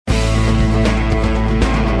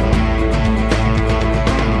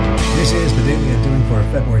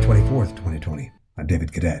4th, 2020. I'm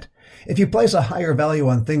David Cadet. If you place a higher value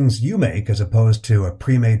on things you make as opposed to a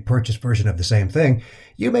pre-made purchase version of the same thing,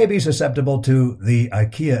 you may be susceptible to the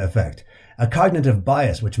Ikea effect, a cognitive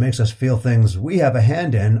bias which makes us feel things we have a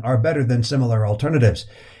hand in are better than similar alternatives.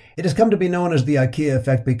 It has come to be known as the Ikea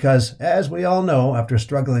effect because, as we all know, after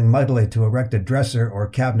struggling mightily to erect a dresser or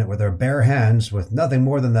cabinet with our bare hands with nothing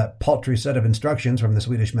more than that paltry set of instructions from the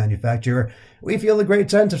Swedish manufacturer, we feel a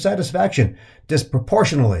great sense of satisfaction,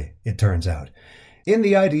 disproportionately, it turns out. In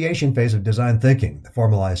the ideation phase of design thinking, the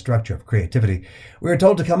formalized structure of creativity, we are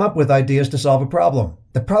told to come up with ideas to solve a problem.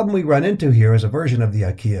 The problem we run into here is a version of the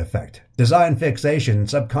Ikea effect. Design fixation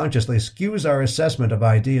subconsciously skews our assessment of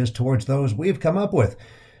ideas towards those we've come up with.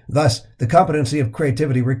 Thus, the competency of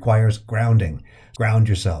creativity requires grounding. Ground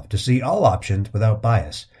yourself to see all options without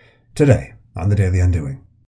bias. Today, on The Daily Undoing.